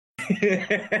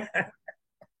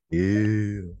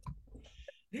Yeah.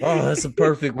 Oh, that's a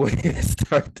perfect way to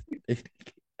start.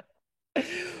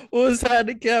 What's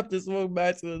happening, Captain? Welcome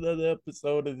back to another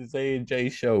episode of the Zay and Jay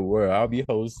Show, where I'm your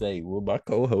host, Zay, with my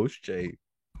co-host, Jay,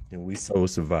 and we soul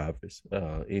survivors.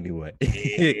 Anyway.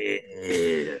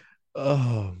 Yeah.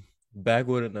 Oh, back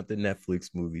with another Netflix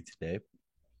movie today.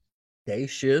 Day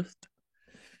Shift.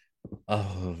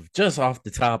 Oh, just off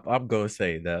the top, I'm gonna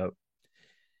say that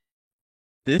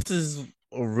this is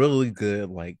a really good,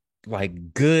 like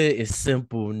good and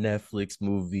simple Netflix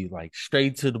movie, like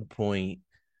straight to the point.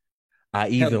 I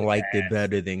even Hella liked it fast.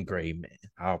 better than Gray Man.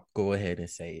 I'll go ahead and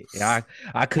say it. Yeah,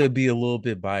 I could be a little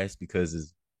bit biased because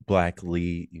it's black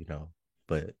lead,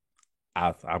 but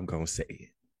I'm gonna say it.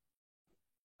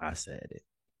 I said it.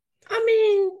 I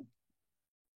mean,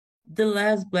 the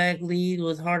last Black lead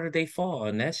was Harder They Fall,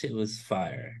 and that shit was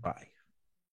fire. Bye.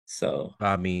 So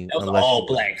I mean, that was all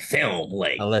black film.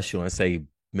 Like unless you want to say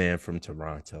Man from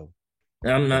Toronto,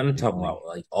 I'm talking technically. about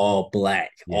like all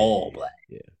black, Yeah, yeah, all yeah, black.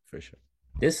 yeah, for sure.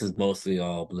 This is mostly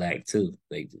all black too.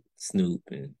 Like Snoop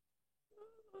and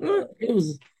Uh, it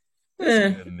was it's a eh,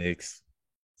 good mix.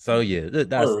 So yeah, that's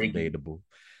Puerto Rican, debatable.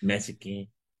 Mexican.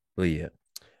 But yeah.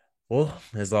 Well,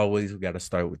 as always, we got to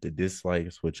start with the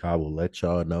dislikes, which I will let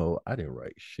y'all know. I didn't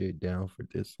write shit down for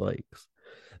dislikes.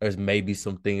 There's maybe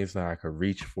some things that I could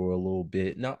reach for a little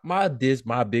bit. Now, my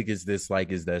biggest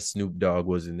dislike is that Snoop Dogg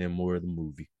wasn't in more of the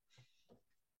movie.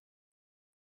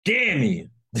 Damn you!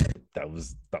 That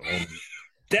was the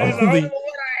That's all only what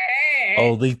I had.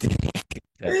 only thing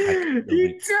that I could You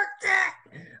really took that.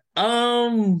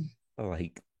 Um,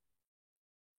 like.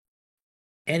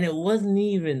 and it wasn't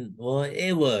even, well,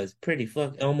 it was pretty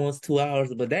fuck almost 2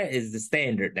 hours, but that is the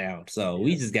standard now. So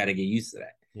we Yeah, just got to get used to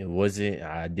that it wasn't.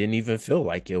 I didn't even feel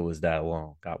like it was that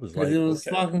long. I was because it like, was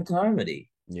okay, fucking comedy.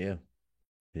 yeah,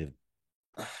 it,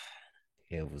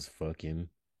 it was fucking.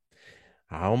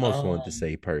 I almost wanted to Um,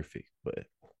 say perfect, but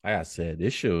like I said,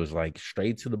 this shit was like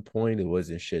straight to the point. It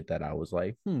wasn't shit that I was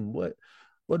like, what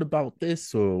about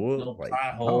this or no what? Like,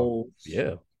 plot no, holes,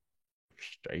 yeah,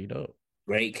 straight up.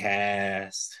 great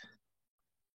cast.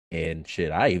 And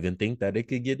shit, I even think that it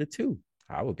could get a two.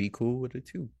 I would be cool with a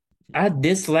two. I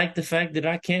dislike the fact that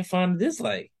I can't find a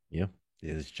dislike. Yeah,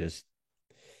 it's just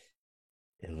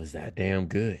it was that damn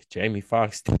good. Jamie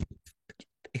Foxx,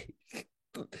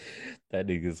 that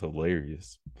nigga's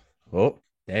hilarious. Oh,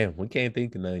 damn, we can't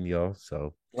think of nothing, y'all.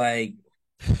 So Like,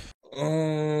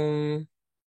 um,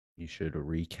 you should have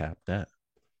recapped that.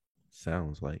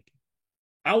 Sounds like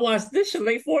I watched this shit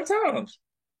like 4 times.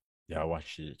 yeah, I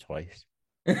watched it twice.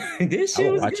 This I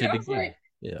shit will was good. watch it I was again. like,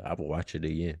 Yeah, I will watch it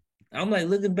again. I'm like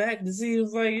looking back to see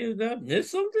if like is that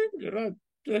miss something? Did I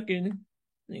fucking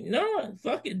no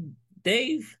fucking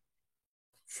Dave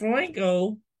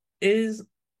Franco is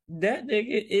that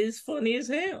nigga is funny as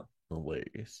hell.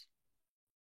 Hilarious.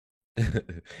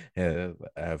 Yeah,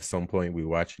 at some point we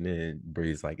watching it and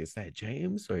Bree's like, is that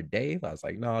James or Dave? I was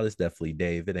like, no, it's definitely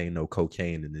Dave. It ain't no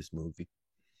cocaine in this movie.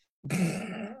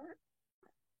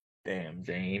 Damn,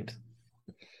 James.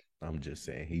 I'm just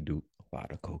saying he do a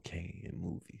lot of cocaine in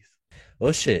movies.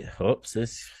 Oh shit. Oops,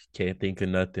 this can't think of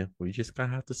nothing. We just gonna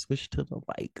have to switch to the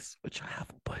likes, which I have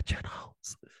a bunch of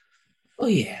those. Oh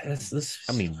yeah,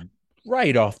 I mean,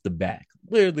 right off the bat,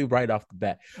 literally right off the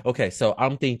bat. Okay, so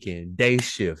I'm thinking day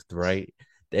shift, right?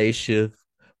 Day shift,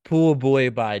 pool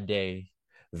boy by day,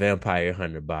 vampire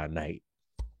hunter by night.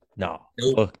 No,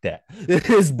 nope. fuck that.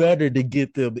 It's better to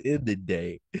get them in the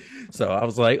day. So I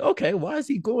was like, okay, why is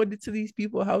he going into these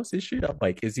people's house and shit? I'm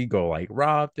like, is he gonna like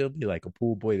rob them? He like a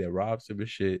pool boy that robs him and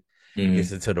shit. Gets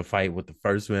Mm-hmm. into the fight with the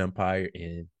first vampire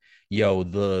and yo,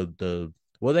 the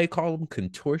what they call them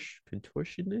contortionist.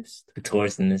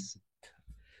 Contortionist.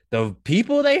 The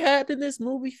people they had in this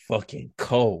movie, fucking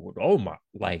cold. Oh my,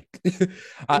 like,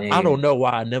 I Nigga. don't know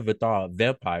why I never thought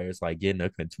vampires, like getting a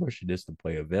contortionist to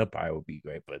play a vampire would be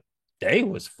great, but they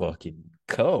was fucking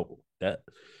cold. That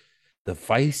the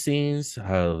fight scenes,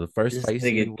 the first This fight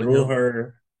nigga scene with threw him,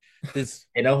 her this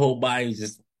and her whole body was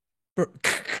just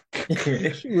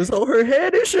she was on her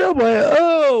head and shit. I'm like,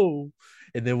 oh,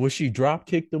 and then when she drop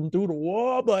kicked him through the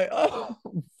wall, I'm like, oh,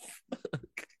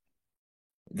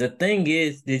 The thing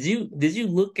is, did you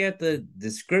look at the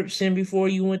description before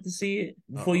you went to see it?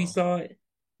 Before you uh, saw it?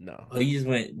 no, Or you just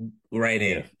went right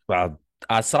yeah. in?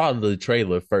 I saw the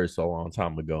trailer first a long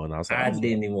time ago, and I was like, I oh yeah,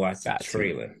 didn't even watch the got to.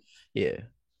 trailer. Yeah.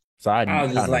 So I I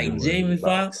was just kind of knew like what it was Jamie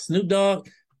about. Foxx, Snoop Dogg,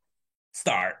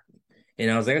 start.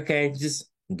 And I was like, okay, just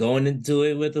going into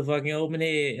it with a fucking open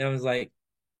head. And I was like,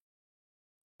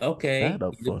 Is that okay,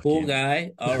 a he's a cool fucking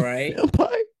guy. All right.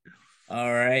 vampire?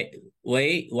 All right.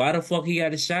 Wait, why the fuck he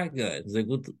got a shotgun? It's like,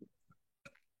 what the...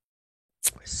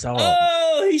 So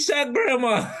Oh, he shot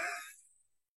grandma.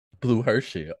 blew her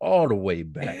shit all the way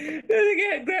back. Then he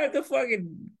got grabbed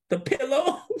the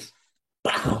pillow.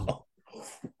 Pow.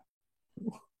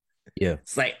 Yeah.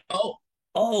 It's like,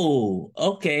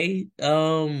 okay.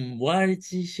 Why did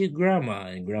she shoot grandma?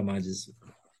 And grandma just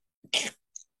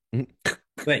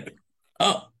like,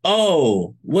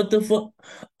 what the fuck?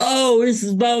 Oh, this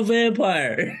is about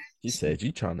vampire. She said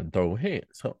you trying to throw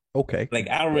hands. Huh? Okay. Like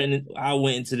I went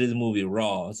into this movie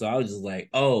raw, so I was just like,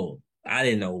 I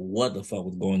didn't know what the fuck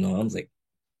was going on. I was like,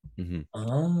 Mhm.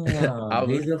 oh, I would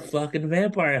he's a fucking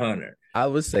vampire hunter. I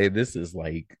would say this is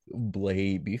like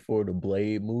Blade before the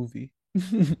Blade movie.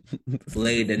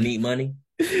 Blade that need money.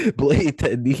 Blade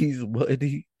that needs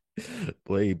money.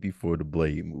 Blade before the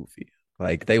Blade movie.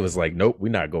 Like they was like, nope,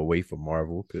 we're not gonna wait for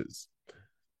Marvel because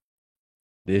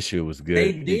this shit was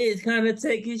They good. did kind of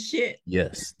take his shit.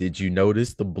 Yes. Did you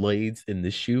notice the blades in the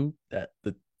shoe?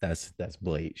 That's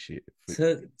Blade shit.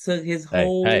 Took his Hey, hey,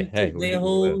 whole hey. took their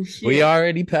whole We shit.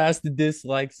 already passed the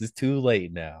dislikes. It's too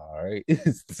late now. All right.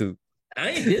 It's too I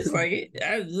ain't dislike it.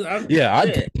 Yeah, I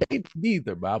Yeah, didn't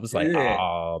either, but I was like, yeah.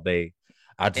 oh,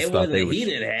 I just It thought they wasn't were he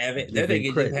didn't have it. That giving nigga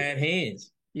just credit. had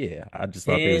hands, Yeah, I just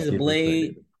thought they was hands, a giving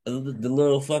credit. blade, the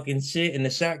little fucking shit, and the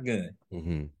shotgun.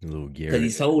 Little Because he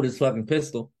Garrett. sold his fucking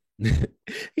pistol.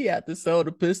 He had to sell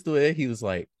the pistol and he was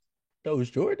like,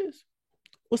 those Jordans?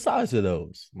 What size are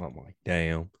those? And I'm like,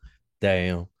 damn,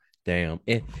 damn, damn.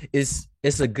 And it's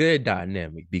a good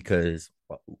dynamic because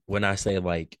when I say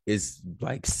like it's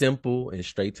like simple and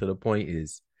straight to the point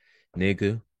is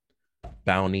nigga,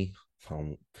 bounty,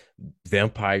 um,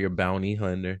 vampire bounty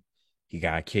hunter. He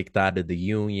got kicked out of the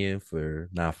union for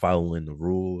not following the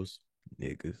rules,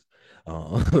 niggas.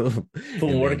 And then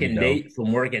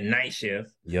From working night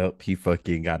shift. yep, he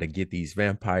fucking got to get these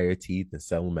vampire teeth and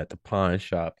sell them at the pawn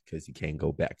shop because he can't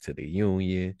go back to the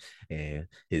union. And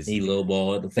his He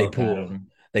lowballed the they fuck out of pull him.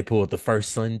 they pulled the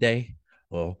first Sunday.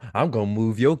 Well, I'm gonna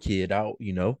move your kid out.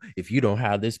 If you don't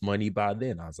have this money by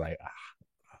then. I was like,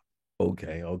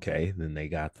 okay, okay. Then they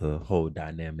got the whole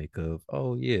dynamic of,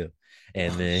 oh yeah.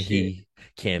 And Oh then shit. he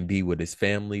can't be with his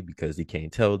family because he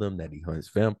can't tell them that he hunts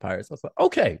vampires. I was like,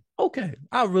 okay, okay.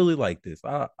 I really like this.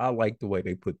 I like the way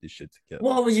they put this shit together.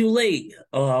 Why was you late?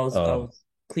 Oh, I Uh was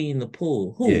cleaning the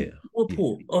pool. Who? yeah, What yeah.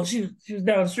 pool? Oh, she was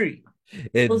down the street.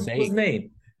 And What's they her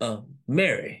name?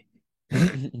 Mary.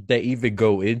 they even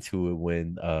go into it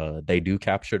when they do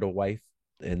capture the wife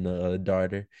and the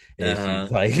daughter. And she's Uh-huh.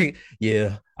 like,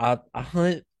 yeah, I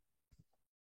hunt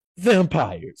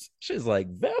vampires. She's like,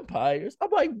 vampires? I'm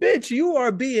like, bitch, you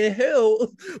are being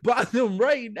held by them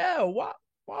right now.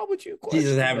 Why would you She's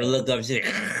just question having to that? look up. She's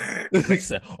He like,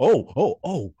 said,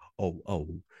 oh.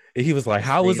 And he was like,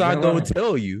 how was leave me I gonna alone.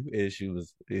 tell you? And she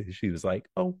was like,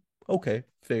 oh, okay,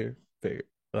 fair, fair.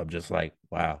 I'm just like,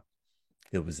 wow,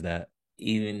 it was that.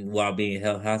 Even while being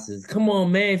held hostage. Come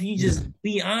on, man. If you just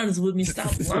be honest with me,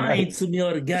 stop lying Right. to me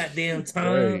all the goddamn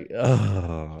time. Right.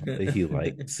 Oh, he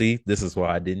like, see, this is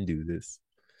why I didn't do this.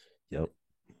 Yep.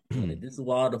 Like, this is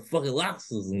why all the fucking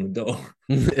locks was on the door.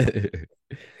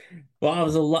 Why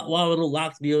would the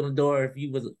locks be on the door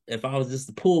if I was just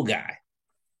the pool guy?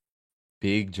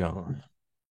 Big John.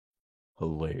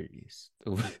 Hilarious.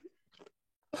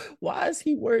 Why is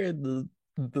he wearing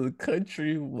the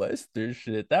country western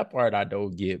shit? That part I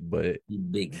don't get, but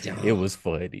Big it John. was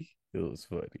funny. It was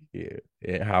funny. Yeah.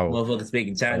 And how Motherfucker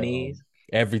speaking Chinese.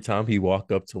 every time he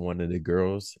walk up to one of the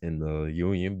girls in the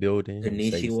union building and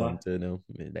say Konnichiwa. something to them,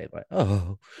 and they like,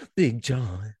 oh, Big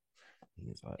John.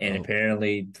 He's like, And oh,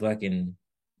 apparently fucking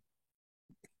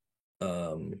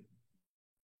um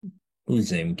who's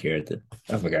the same character?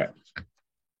 I forgot.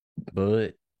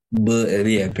 but But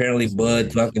yeah, apparently it's Bud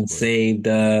hilarious. fucking But saved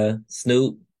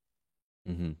Snoop.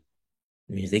 mhm.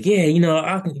 And he's like,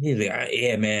 he's like,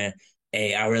 yeah, man.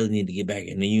 Hey, I really need to get back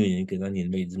in the union because I need to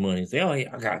make this money. He's like, oh yeah,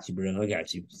 I got you, bro. I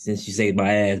got you. Since you saved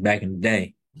my ass back in the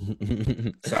day.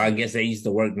 So I guess they used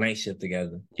to work night shift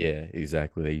together. Yeah,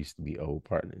 exactly. They used to be old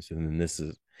partners. And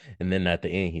then at the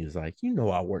end, he was like,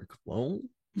 I work alone.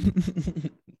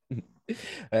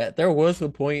 There was a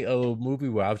point of a movie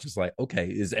where I was just like, okay,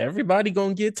 is everybody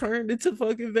gonna get turned into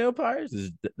fucking vampires?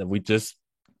 Is that we just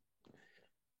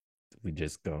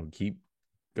gonna keep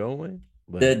going?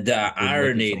 But The then look at some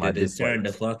irony of my that they turned the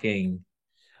dislikes. fucking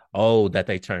Oh, that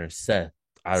they turned Seth.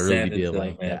 I really Seth did into a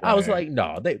like that. I was vampire. like,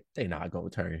 no, they not gonna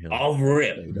turn him Off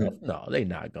rip. straight up. No, they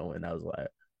not going. I was like,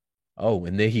 oh,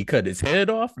 and then he cut his head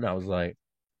off, and I was like,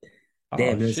 oh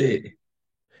Damn, that's shit.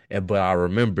 it. But I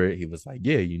remember he was like,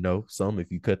 yeah, some if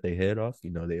you cut their head off,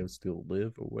 they'll still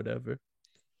live or whatever.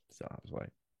 So I was like,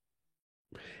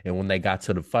 and when they got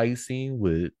to the fight scene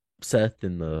with Seth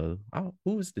and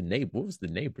who was the neighbor? What was the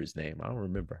neighbor's name? I don't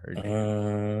remember her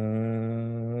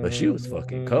name, but she was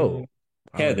fucking cold.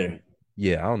 I don't know. Heather.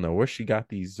 Yeah, I don't know where she got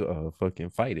these fucking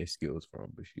fighting skills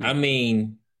from, but she I was.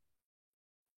 mean,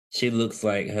 she looks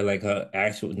like her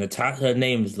actual Natasha. Her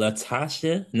name is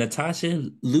Natasha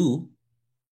Liu.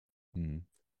 Mm,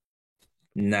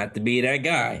 Not to be that I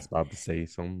was guy. about to say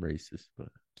something racist, but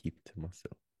keep it to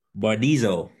myself.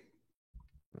 Bardizo.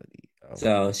 But,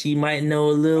 So she might know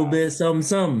a little bit something,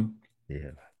 something.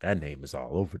 yeah, that name is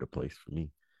all over the place for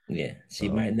me. Yeah, she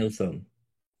Um, might know something.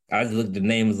 I just looked at the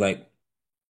name, was like,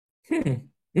 hmm.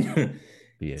 but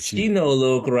yeah, She know a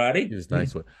little she karate. was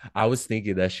nice with. I was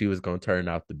thinking that she was gonna turn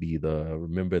out to be the.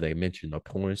 Remember they mentioned a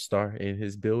porn star in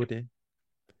his building.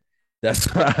 That's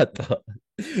what I thought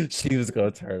she was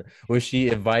gonna turn when she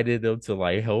invited him to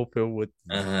like help her with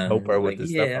Like, the stuff.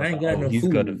 yeah, I I was ain't like, got oh, no he's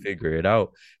gonna food. figure it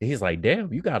out. And he's like,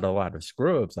 damn, you got a lot of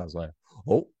scrubs. I was like,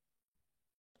 oh,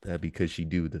 that because she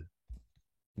do the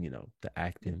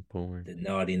acting porn. The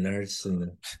naughty nurse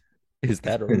and Is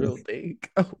that a real the thing?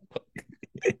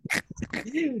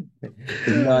 the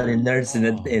naughty nurse in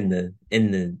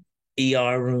the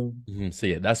Oh. ER room. So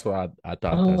yeah, that's why I thought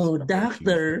that's Oh, where she was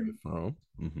doctor, coming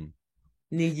from.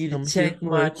 need you to Come here check for a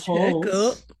my checkup.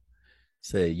 pulse.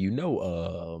 Say,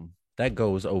 that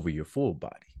goes over your full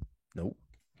body. Nope.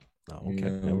 Oh, okay,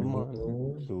 never mind.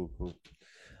 No. Cool, cool.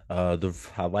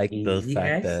 I like the Easy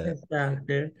fact that access,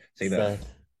 doctor. Say that.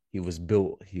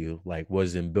 Seth, he like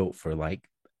wasn't built for like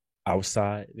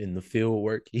outside in the field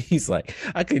work. He's like,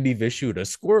 I couldn't even shoot a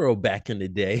squirrel back in the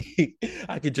day.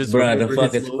 I could just Bruh, the remember his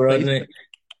fucking little squirrel face.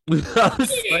 in I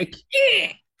was like,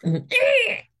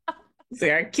 it.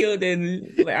 Say I killed it.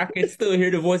 And, like I can still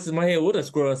hear the voices in my head. What a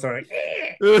squirrel sorry.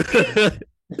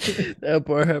 that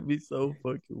part had me so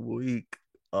fucking weak.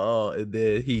 Oh, and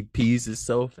then he pees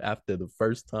himself after the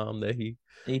first time that he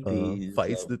He pees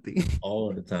fights himself the thing.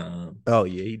 all the time. Oh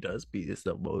yeah, he does pee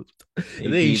himself most. He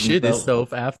And then he pees shit himself.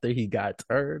 himself after he got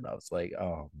turned. I was like,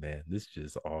 oh man, this is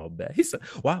just all bad. He said,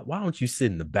 why don't you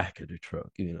sit in the back of the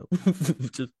truck,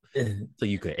 just so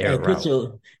you can Hey, air out. put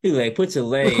your leg. Put If your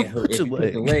you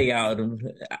put the leg. leg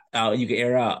out, you can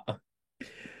air out.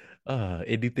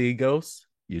 Anything else?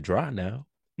 You're dry now.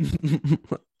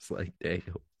 It's like, damn.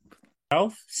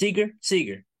 Ralph Seeger.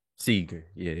 Seeger,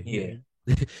 yeah, Yeah,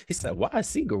 yeah. He said, why is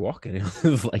Seeger walking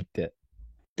like that?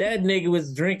 that nigga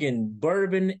was drinking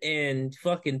bourbon and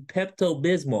fucking Pepto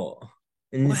Bismol,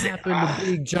 and he What said, happened to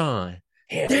Big John?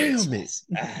 Damn it. heritage.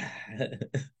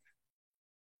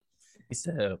 He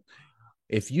said,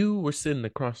 if you were sitting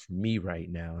across from me right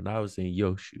now and I was in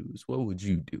your shoes, what would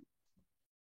you do?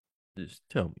 Just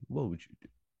tell me, what would you do?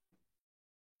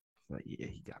 Like, yeah,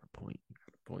 he got a point. He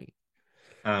got a point.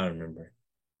 I don't remember.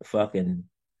 Fucking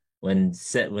when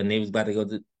they was about to go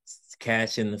to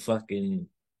cash in the fucking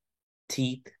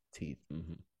teeth, Teeth.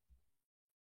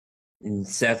 and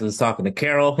Seth was talking to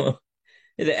Carol.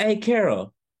 He said, "Hey,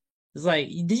 Carol." It's like,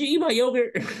 "Did you eat my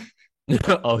yogurt?"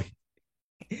 Oh,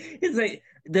 It's like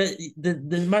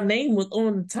the my name was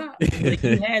on the top. Like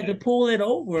you had to pull it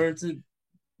over to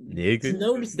nigga.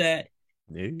 notice that.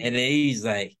 Nigga. And then he's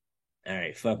like, "All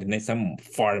right, fuck it. Next time I'm gonna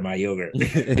fart in my yogurt.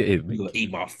 You gonna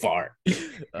eat my fart."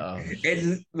 Oh It shit.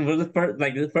 just was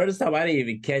the first time I didn't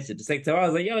even catch it. The second time I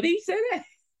was like, "Yo, did he say that?"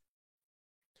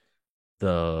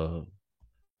 The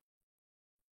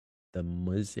the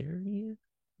Nazarian,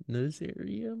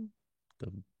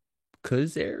 the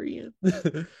Kazarian,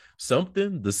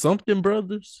 something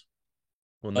brothers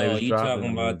when they Oh, was you talking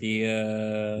driving about the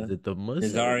the is it the Nazarian?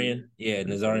 Mazarian? Yeah,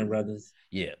 Nazarian Mazarian? brothers,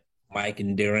 Yeah, Mike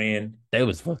and Duran. they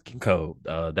was fucking cold.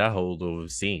 That whole little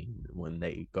scene when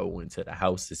they go into the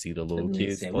house to see the That little nigga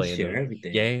kids said we playing share the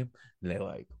everything. game, and they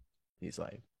like, he's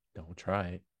like, don't try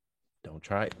it, don't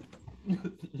try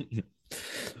it.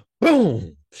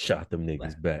 Boom, shot them niggas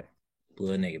Like, back.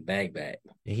 blew a nigga back.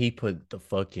 And he put the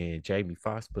fucking Jamie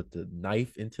Foxx put the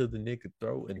knife into the nigga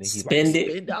throat, and then he like Spend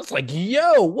it. spin. I was like,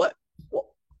 yo, what?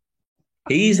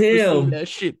 I He's never seen him. that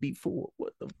shit before.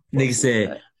 What the fuck Nigga was said,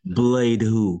 that? Blade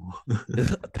who?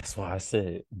 That's why I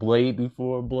said Blade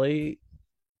before Blade.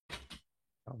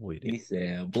 I'm with it. He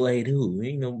said, Blade who?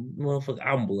 Ain't no motherfucker.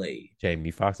 I'm Blade.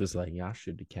 Jamie Foxx is like, y'all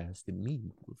should have casted me,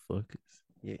 motherfuckers.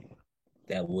 Yeah.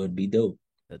 That would be dope.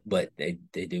 That, But they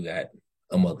do got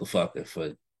a motherfucker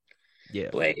for yeah,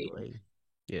 for Blade. Blade.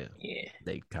 Yeah. Yeah.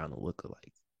 They kind of look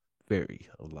alike. Very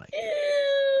alike.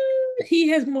 He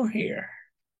has more hair.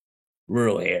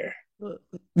 Real hair.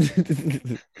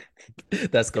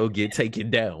 That's gonna get taken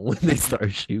down when they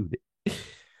start shooting.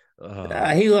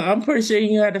 I'm pretty sure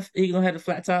he gonna have the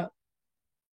flat top.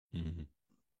 Mhm.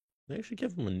 They should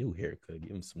give him a new haircut.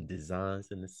 Give him some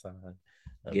designs in the side.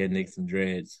 Give Nick some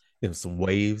dreads. Some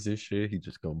waves and shit. He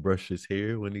just gonna brush his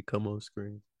hair when he come on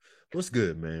screen. What's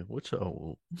good, man? What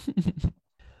y'all want?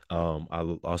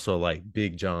 I also like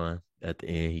Big John at the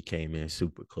end. He came in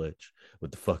super clutch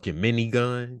with the fucking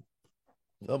minigun.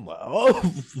 I'm like,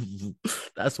 oh,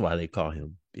 that's why they call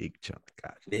him Big John.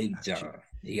 Big John.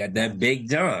 You got that Big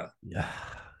John. Yeah,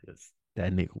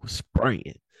 that nigga was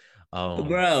spraying.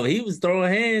 Bro, he was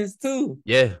throwing hands too.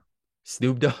 Yeah,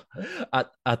 Snoop Dogg.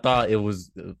 I thought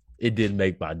it didn't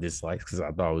make my dislikes because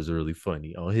I thought it was really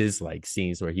funny on his like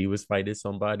scenes where he was fighting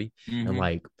somebody and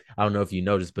like I don't know if you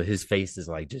noticed, but his face is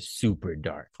like just super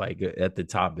dark. Like at the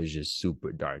top is just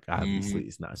super dark. Obviously,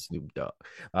 it's not Snoop Dogg.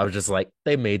 I was just like,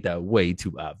 they made that way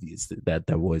too obvious that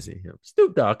wasn't him.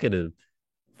 Snoop Dogg could have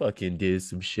fucking did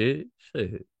some shit.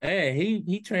 Hey,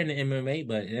 he trained in MMA,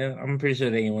 but yeah, I'm pretty sure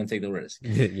they didn't want to take the risk.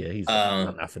 Yeah, he's like,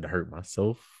 I'm not finna hurt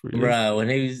myself. Bro, when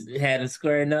had him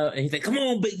squaring up, and he's like, "Come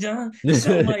on, Big John,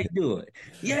 show how you do it."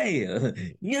 Yeah,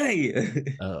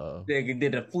 Nigga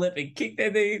did a flip and kicked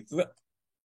that thing.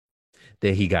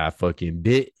 Then he got fucking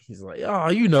bit. He's like, oh,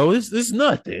 it's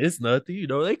nothing. It's nothing.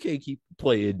 They can't keep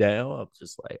playing down. I'm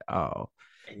just like, oh,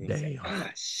 damn.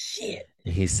 Like, shit.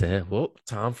 And he said, well,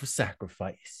 time for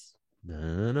sacrifice.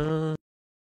 Nah.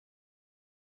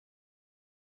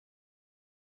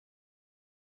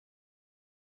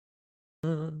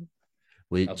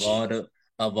 Which of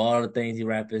all the things he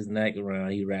wrapped his neck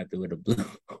around, he wrapped it with a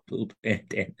blue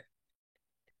bandana.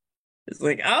 It's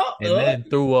like, oh, and then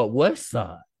threw up West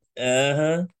Side.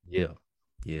 Uh-huh. Yeah.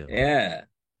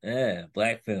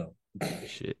 Black film.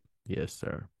 Shit. Yes,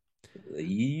 sir.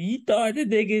 You thought the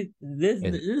nigga this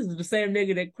is the same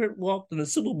nigga that Crip walked in the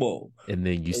Super Bowl. And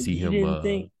then you see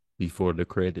him before the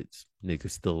credits, nigga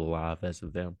still alive as a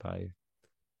vampire.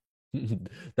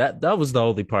 that was the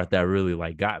only part that really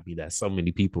like got me, that so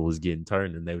many people was getting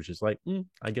turned and they was just like,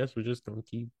 I guess we're just gonna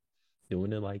keep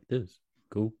doing it like this.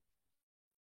 Cool.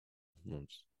 All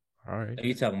right. Are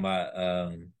you talking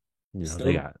about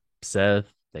they got Seth,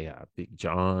 they got Big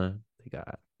John, they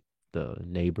got the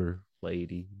neighbor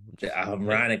lady.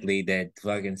 Ironically, that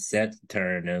fucking Seth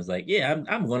turned and was like, yeah,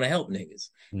 I'm gonna help niggas.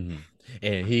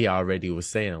 And he already was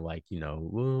saying like,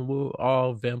 we're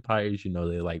all vampires,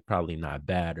 they're like probably not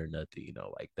bad or nothing,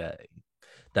 like that.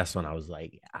 That's when I was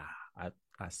like,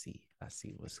 I see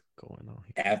what's going on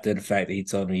here. After the fact that he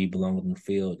told me he belonged in the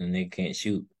field and they can't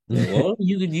shoot. Well,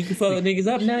 you can fuck niggas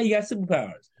up now. You got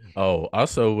superpowers. Oh,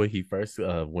 also when he first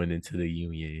went into the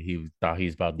union, he thought he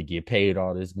was about to get paid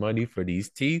all this money for these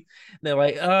teeth. And they're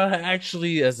like,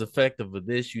 actually, as effective of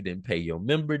this, you didn't pay your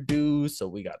member dues, so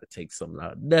we got to take something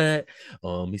out of that.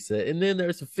 He said, and then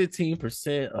there's a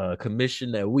 15%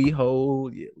 commission that we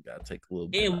hold. Yeah, we got to take a little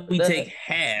bit. And we take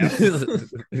half.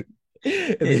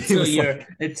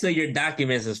 until your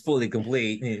documents is fully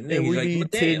complete. And we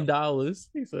need $10.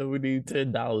 He said we need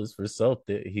 $10 for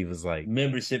something. He was like,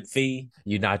 membership fee.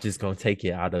 You're not just gonna take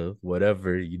it out of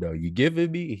whatever you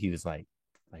giving me. He was like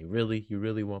really, you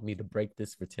really want me to break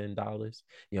this for $10?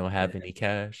 You don't have any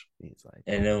cash? He's like,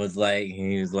 and it was like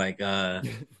he was like, you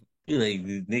like,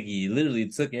 nigga, you literally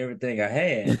took everything I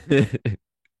had. And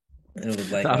it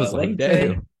was like, I was like,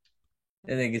 damn.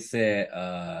 And nigga said,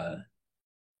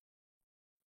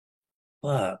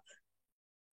 fuck.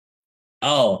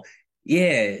 Oh,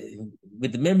 yeah.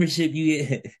 With the membership, you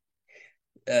get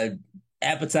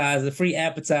free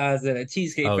appetizer at a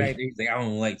Cheesecake Factory. He's like, I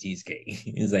don't like cheesecake.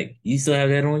 He's like, you still have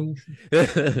that on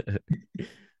you?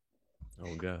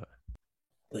 Oh, God.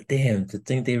 But damn, to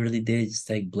think they really did just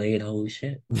take Blade whole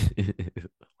shit.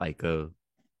 Like a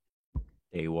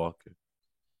Walker.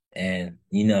 And,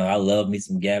 I love me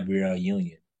some Gabrielle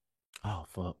Union. Oh,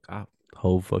 fuck. I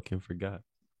whole fucking forgot.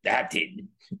 I didn't.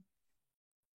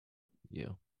 Yeah.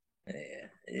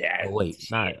 Yeah. Oh, wait,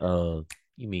 not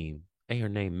you mean ain't her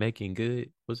name Megan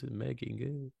Good? Was it Megan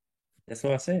Good? That's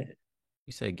what I said.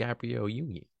 You said Gabrielle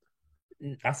Union.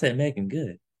 I said Megan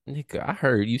Good. Nigga, I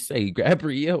heard you say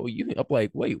Gabrielle Union. I'm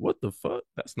like, wait, what the fuck?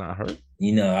 That's not her.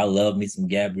 I love me some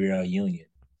Gabrielle Union.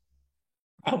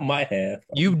 I might have.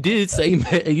 You did say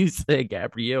you said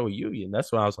Gabrielle Union.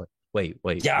 That's why I was like,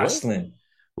 wait. Jocelyn.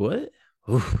 What?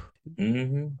 I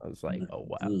was like, oh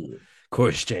wow. Good. Of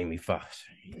course, Jamie Foxx.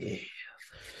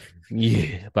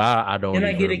 Yeah. But I don't. Can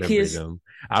I get a kiss? Them.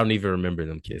 I don't even remember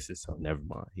them kisses. So never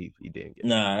mind. He didn't get.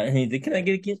 Nah. Can I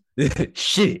get a kiss?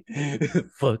 Shit.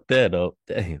 Fuck that up.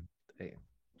 Damn.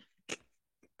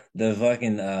 The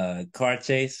fucking car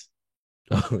chase.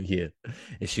 Oh yeah,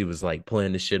 and she was like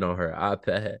playing the shit on her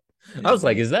iPad. I was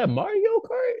like, is that Mario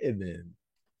Kart? And then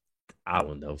I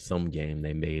don't know, some game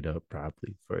they made up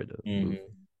probably for the movie.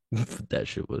 That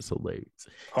shit was hilarious.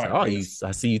 So,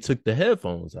 I see you took the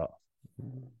headphones off.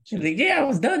 She's like, yeah, I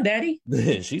was done, Daddy.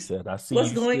 She said, I see What's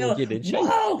you going still on? getting chased.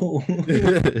 Whoa!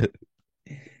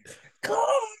 Car-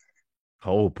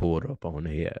 Cole pulled up on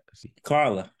their ass.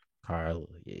 Carla. Carla,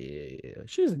 yeah.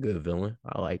 She's a good villain.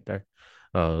 I liked her.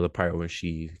 The part when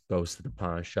she goes to the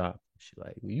pawn shop, she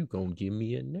like, well, you gonna give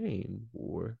me a name,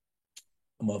 or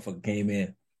A motherfucker came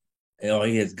in. And all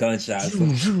he hears gunshots. I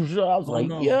was Oh like,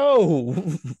 no. yo,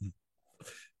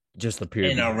 just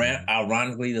appeared And behind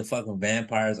ironically, the fucking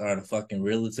vampires are the fucking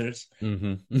realtors.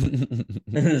 him. And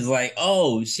it's like,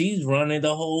 oh, she's running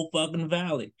the whole fucking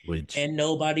valley. Which And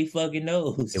nobody fucking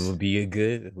knows. it would be a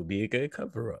good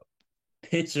cover up.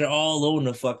 Picture all on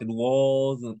the fucking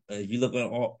walls. If you look at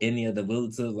any of the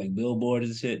realtors, like billboards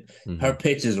and shit, her Mm-hmm.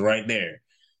 picture's right there.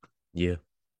 Yeah.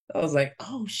 I was like,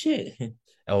 oh shit.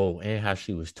 Oh, and how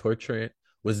she was torturing.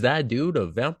 Was that dude a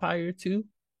vampire too?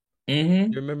 Hmm.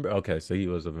 You remember? Okay, so he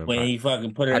was a When vampire. he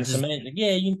fucking put her I in just cement, like,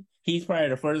 yeah, he's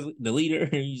probably the leader.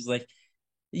 And he's like,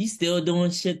 you still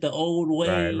doing shit the old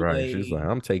right, way. right. She's like, Like,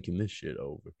 I'm taking this shit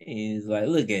over. he's like,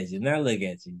 look at you, now look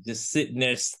at you, just sitting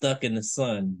there stuck in the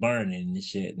sun, burning and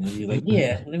shit. And he's like,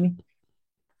 yeah, let me.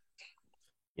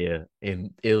 Yeah,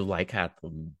 and it was like had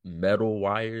the metal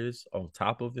wires on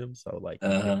top of him, so like he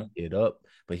could Uh-huh. get up,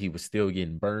 but he was still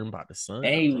getting burned by the sun.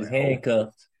 And I he was was like, oh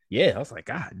handcuffed. yeah, I was like,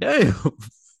 God damn.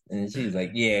 And she's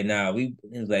like, yeah, nah, it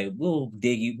was like,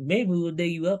 maybe we'll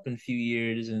dig you up in a few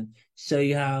years and show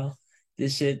you how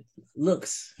this shit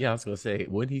looks. Yeah, I was gonna say,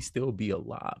 would he still be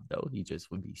alive though? He just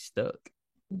would be stuck.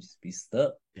 You just be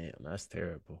stuck Damn, that's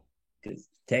terrible. because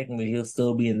technically he'll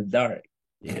still be in the dark.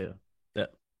 Yeah, that,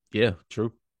 yeah,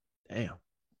 true. Damn,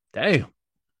 damn.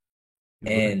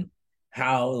 But And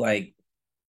how like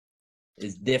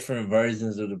it's different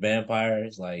versions of the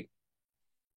vampires. Like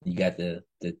you got the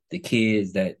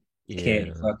kids that can't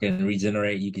yeah, fucking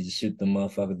regenerate. You can just shoot the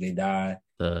motherfuckers, they die.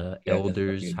 the You got the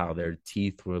elders, fucking how their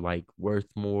teeth were like worth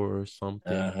more or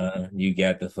something. You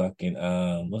got the fucking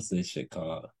what's this shit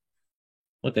called?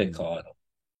 What they call it?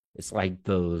 It's like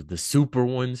the super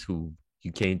ones who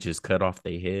you can't just cut off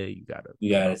their head. You gotta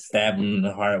You cut gotta off. stab them in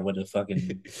the heart with a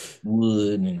fucking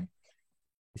wood, and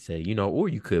He said, or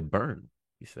you could burn.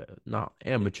 He said, no,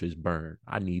 amateurs burn.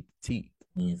 I need the teeth.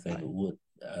 you say, Like, but what?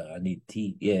 I need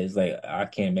teeth. Yeah, it's like I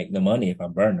can't make no money if I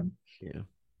burn them. yeah,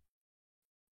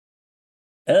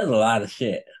 That's a lot of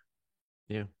shit.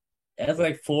 yeah. That's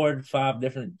like 4 to 5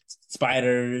 different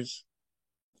spiders.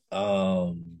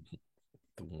 Um,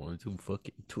 The ones who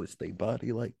fucking twist their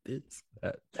body like this.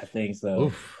 I think so.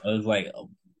 Oof. It was like a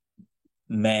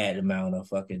mad amount of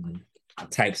fucking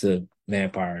types of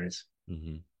vampires.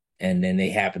 Hmm. And then they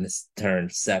happen to turn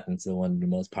Seth into one of the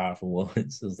most powerful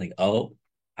ones. So it's like, oh,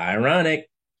 ironic.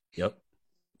 Yep.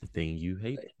 The thing you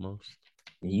hate the most.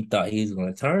 He thought he was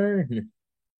gonna turn.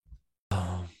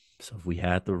 So if we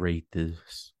had to rate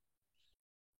this,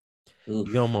 you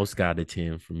Oof. almost got a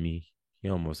 10 for me.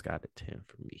 You almost got a 10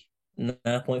 for me.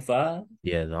 9.5.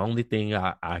 Yeah, the only thing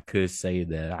I could say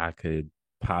that I could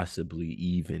possibly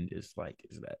even is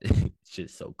that it's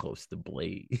just so close to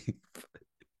Blade.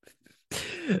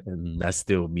 And that's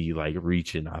still me like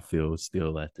reaching, I feel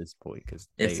still at this point because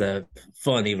It's a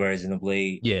funny version of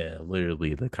Blade. yeah,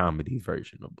 literally the comedy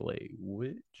version of Blade,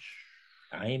 which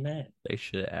I ain't mad. they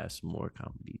should add some more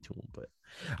comedy to him, but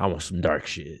I want some dark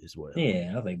shit as well. Yeah,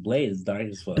 I was like, Blade is dark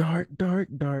as fuck. Dark, dark,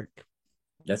 dark.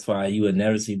 That's why you would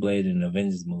never see Blade in an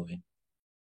Avengers movie.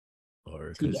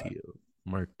 Or Too because dark. he'll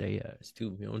mark they ass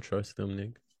too. You don't trust them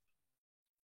niggas.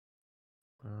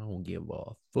 I don't give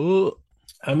a fuck.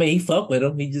 I mean, he fuck with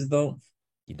him. He just don't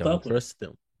You don't fuck with him. trust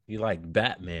them. You like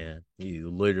Batman. You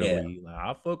Yeah, literally like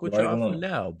I fuck with right y'all for alone.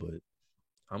 now, but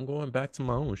I'm going back to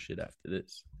my own shit after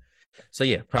this. So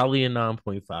yeah, probably a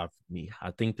 9.5 for me.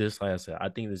 I think this, like I said, I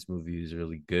think this movie is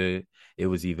really good. It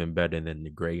was even better than The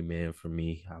Gray Man for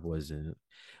me. I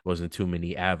wasn't too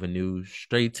many avenues.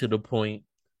 Straight to the point.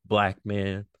 Black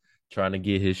man trying to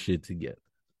get his shit together.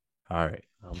 All right,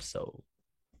 I'm sold.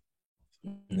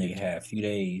 Nigga had a few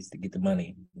days to get the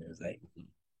money. It was like,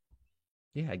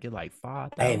 Yeah, I get like hey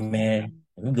 5,000. man,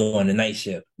 we go on the night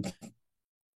shift.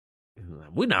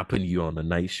 We're not putting you on the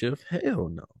night shift. Hell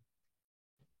no.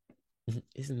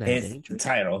 Isn't that Hence the dangerous?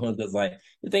 title. Because like,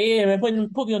 it's like, yeah, man,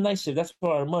 put me on night shift. That's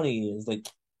where our money is. Like,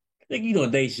 think you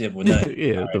doing day shift with nothing.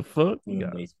 Yeah, All the right, fuck? we You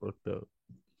doing got day us shift. fucked up.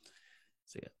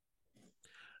 So yeah,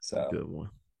 So good one.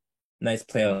 nice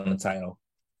play on the title.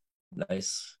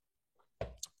 Nice.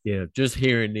 Yeah, just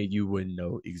hearing it, you wouldn't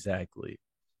know exactly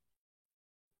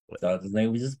what. So this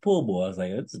nigga was just a pool boy. I was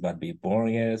like, this is about to be a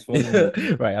boring ass fucking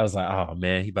movie. Right. I was like, oh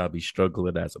man, he about to be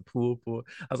struggling as a pool boy.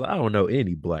 I was like, I don't know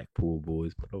any black pool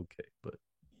boys, but okay. But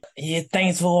Yeah,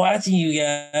 thanks for watching, you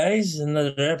guys.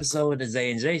 Another episode of the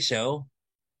Zay and J Show.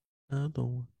 Another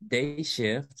one. Day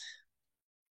shift.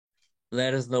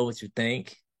 Let us know what you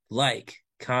think. Like,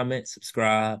 comment,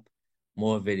 subscribe.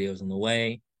 More videos on the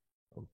way.